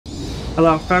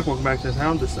Hello, Pack. Welcome back to the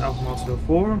town. This is Alpha Monster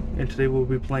 4, and today we'll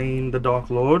be playing the Dark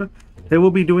Lord. Today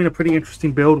we'll be doing a pretty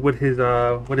interesting build with his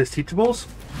teachables.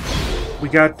 We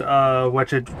got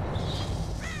Wretched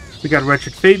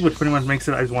Fate, which pretty much makes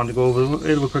it. I just wanted to go over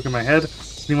it real quick in my head.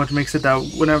 Pretty much makes it that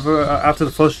whenever after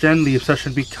the first gen, the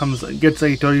obsession gets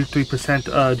a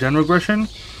 33% gen regression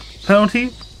penalty,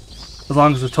 as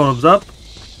long as the totem's up.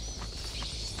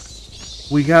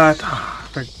 We got.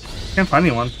 I can't find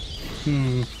anyone.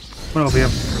 What over here?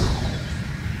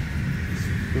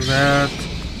 Do that.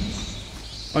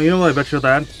 Oh, you know what? I bet you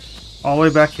that. All the way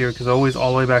back here, because always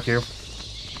all the way back here.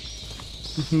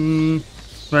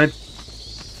 Right?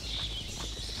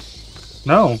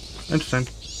 No. Interesting.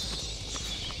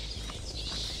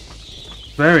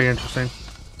 Very interesting.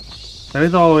 That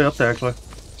is all the way up there, actually.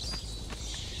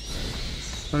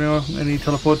 Any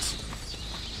teleports?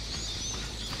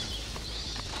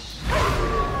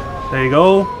 There you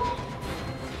go.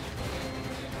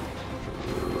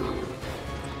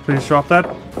 Please drop that.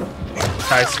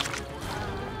 Nice.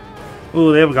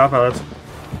 Ooh, they have god pellets.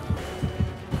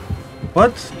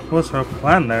 What? What's her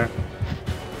plan there?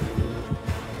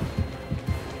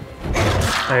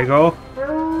 There you go.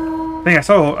 Dang, I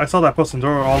saw that person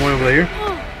door all the way over there.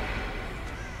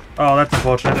 Oh, that's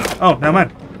unfortunate. Oh, never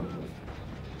mind.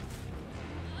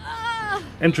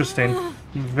 Interesting.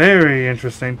 Very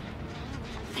interesting.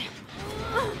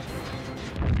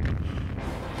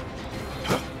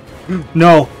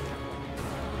 No.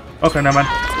 Okay, never mind.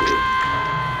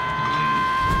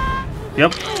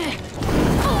 Yep.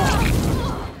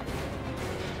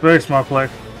 Very smart play.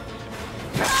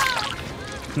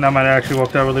 Never mind, I actually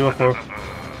worked out really well for her.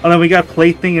 And then we got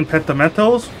Plaything and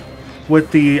Pentamentals with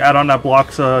the add-on that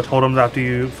blocks totems after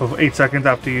you for 8 seconds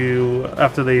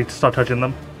after they start touching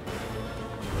them.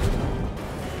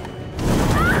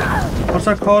 What's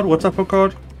that called? What's that book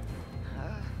called?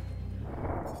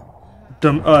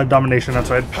 Domination, that's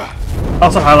right.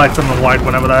 Also highlights them in white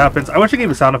whenever that happens. I wish I gave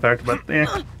a sound effect, but eh.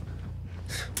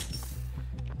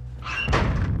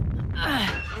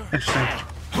 Interesting.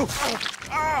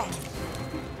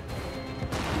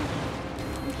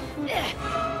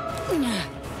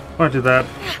 I want to do that.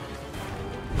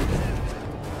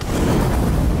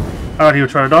 I thought he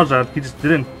would try to dodge that. He just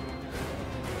didn't.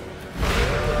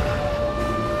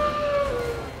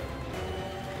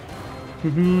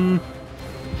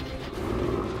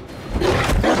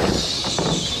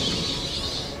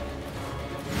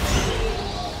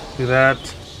 Do that.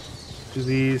 Do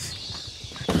these.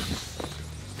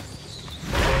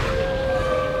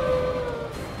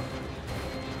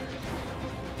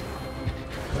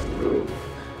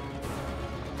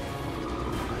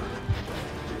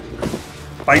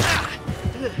 Bite.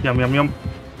 Yum, yum, yum.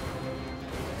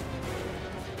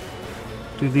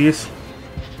 Do these.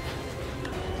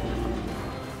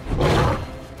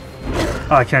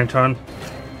 Oh, I can't turn.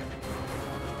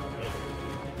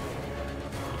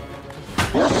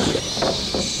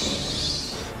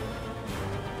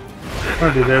 I'm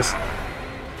gonna do this.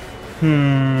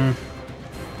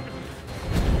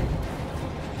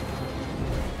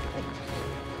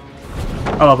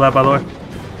 I love that, by the way.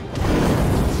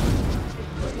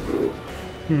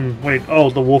 Wait.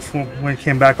 Oh, the wolf when it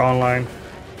came back online.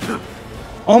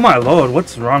 Oh my lord,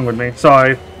 what's wrong with me?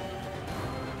 Sorry.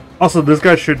 Also, this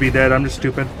guy should be dead. I'm just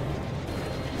stupid.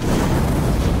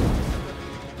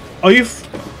 Oh,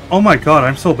 oh my god,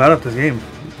 I'm so bad at this game.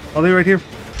 Are they right here?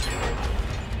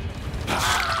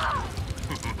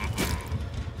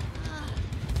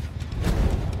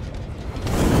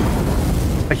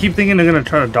 I keep thinking they're gonna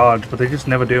try to dodge, but they just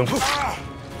never do.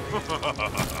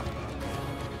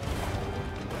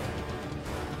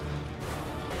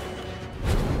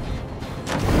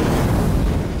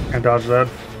 Can't dodge that.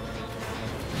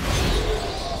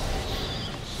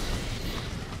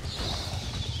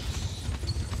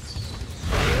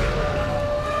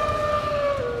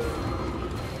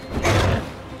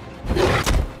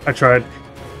 I tried.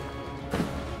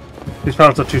 These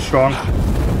pallets are too strong.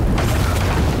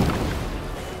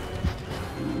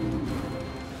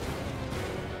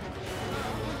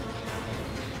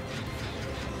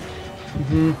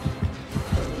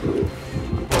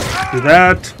 Do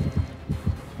that.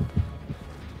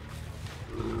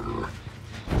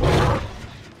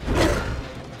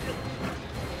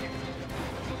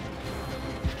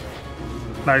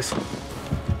 Nice.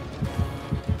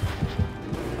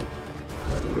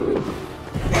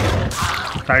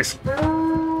 Nice.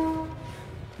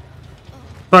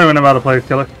 Sorry when I'm out of play,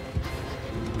 killer.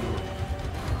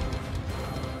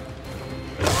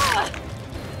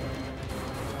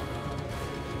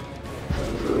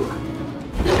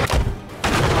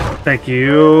 Thank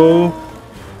you.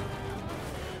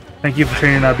 Thank you for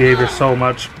training that behavior so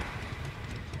much.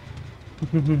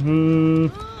 Yeah,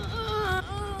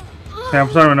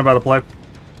 I'm sorry I'm about to play.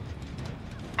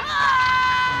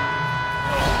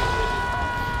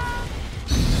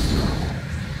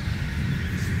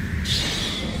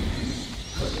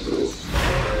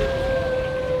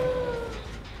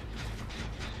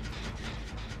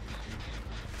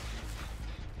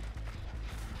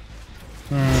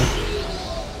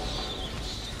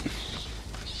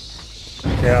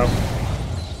 Yeah.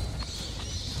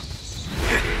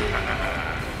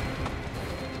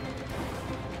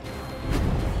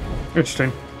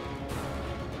 Interesting.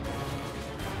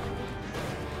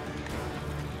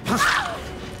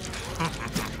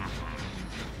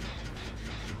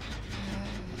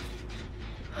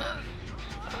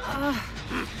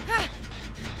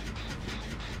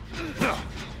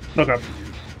 Okay.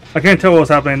 I can't tell what was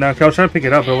happening now. I was trying to pick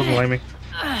it up, but it wasn't letting me.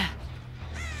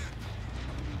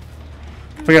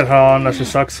 Forget how on, that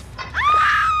just sucks.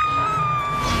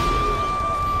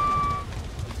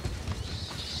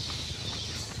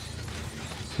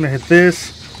 I'm gonna hit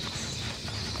this.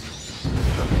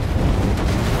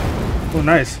 Oh,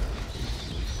 nice.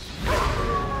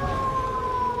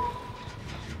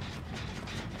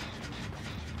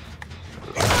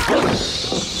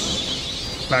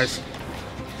 Nice.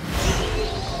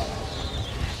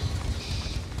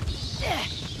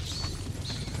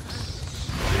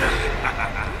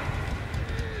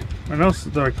 I know it's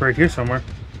like right here somewhere.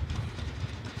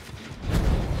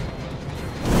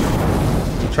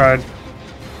 Tried.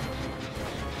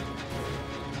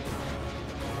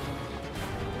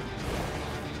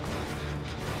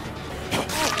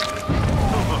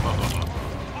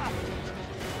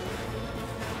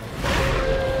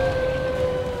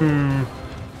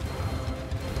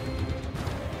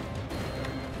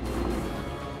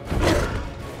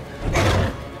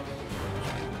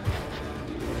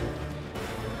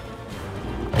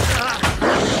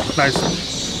 Nice.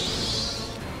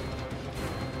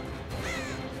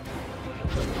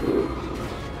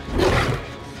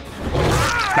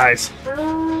 Nice.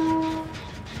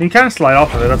 You can kind of slide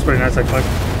off of it. That's pretty nice, actually.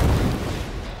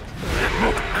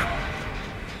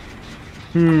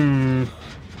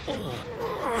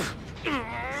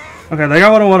 Okay, they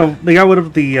got rid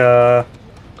of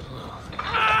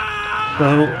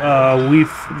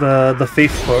the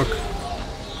faith cloak.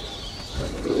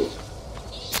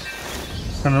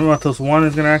 I don't know what this one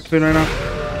is gonna activate right now.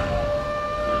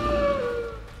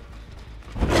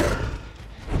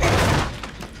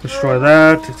 Destroy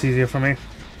that. It's easier for me.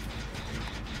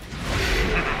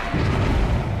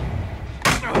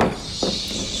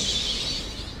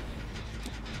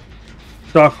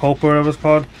 Dark Hope, or whatever it's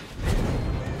called.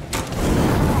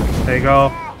 There you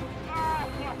go.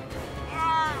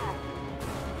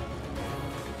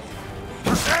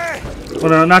 Well,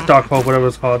 no, not Dark Hope, whatever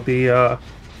it's called. The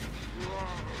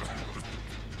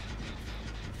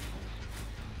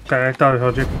Okay, I thought I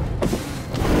told you.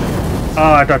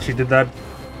 Oh, I thought she did that. I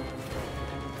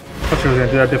thought she was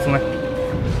gonna do that differently.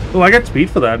 Oh, I got speed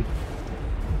for that.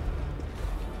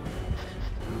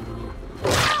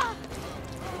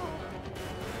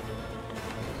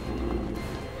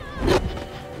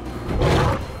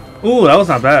 Ooh, that was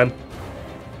not bad.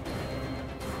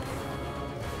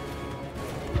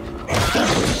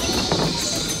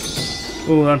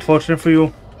 Ooh, unfortunate for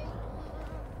you.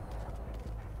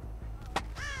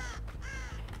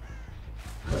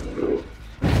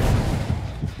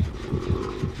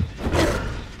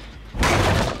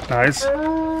 Nice.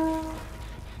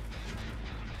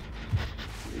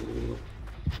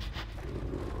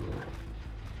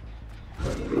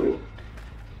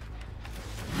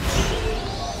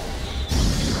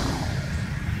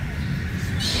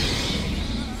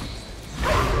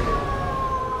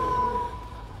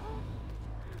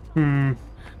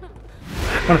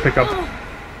 I'm gonna pick up.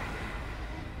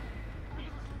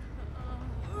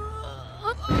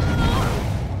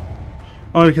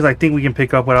 Only because I think we can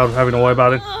pick up without having to worry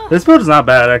about it. This build is not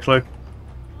bad, actually.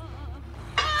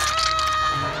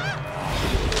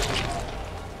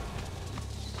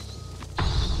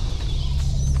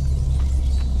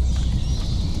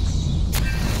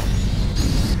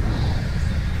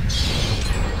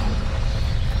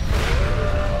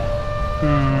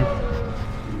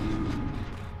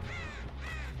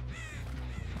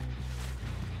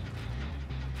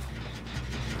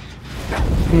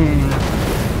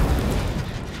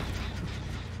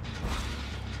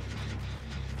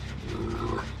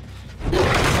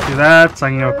 Do that, so I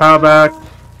can get my power back.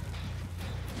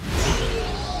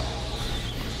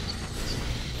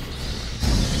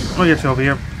 I'll get you over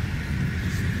here.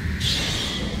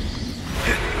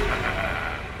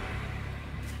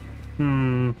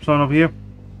 Someone over here.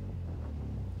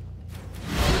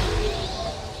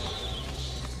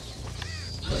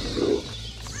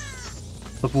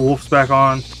 Put the wolves back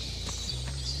on.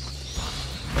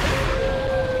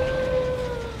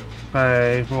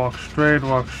 Okay, walk straight,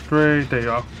 walk straight. There you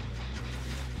go.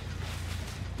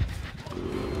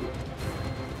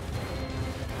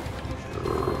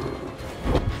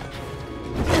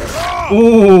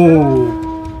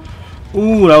 Ooh!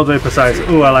 Ooh, that was very precise.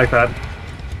 Ooh, I like that.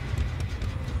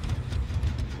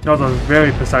 That was a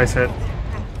very precise hit.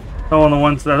 Oh, on the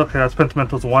ones that, okay, that's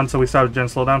Pentamental's 1, so we started Gen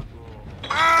slow down.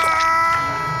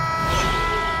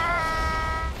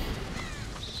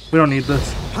 We don't need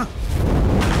this.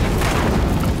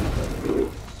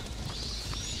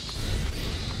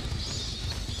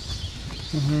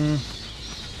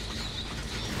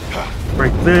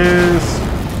 Break this.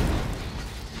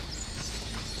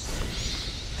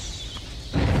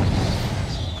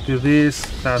 Do this.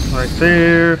 That's right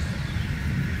there.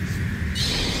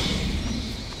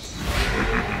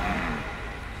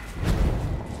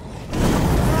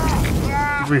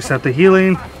 Reset the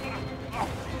healing.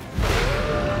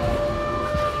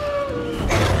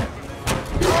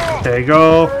 There you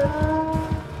go.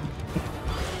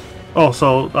 Oh,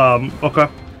 so, okay.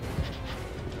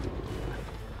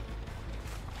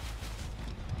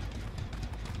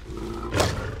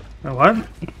 What?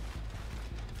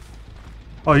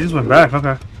 Oh, he just went back,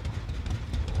 okay.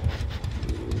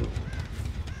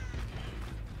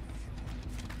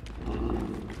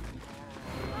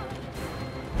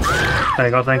 There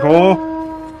you go, thank you.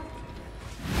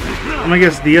 I'm gonna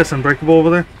guess DS Unbreakable over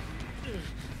there.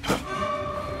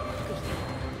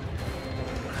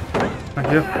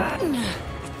 Thank you.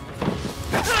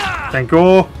 Thank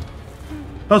you.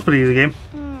 That was pretty easy game.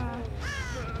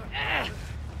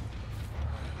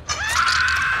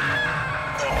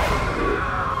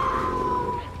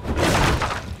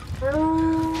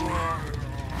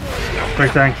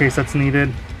 Break that in case that's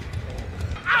needed.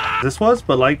 This was,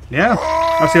 but like, yeah.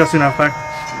 I'll see you soon, back.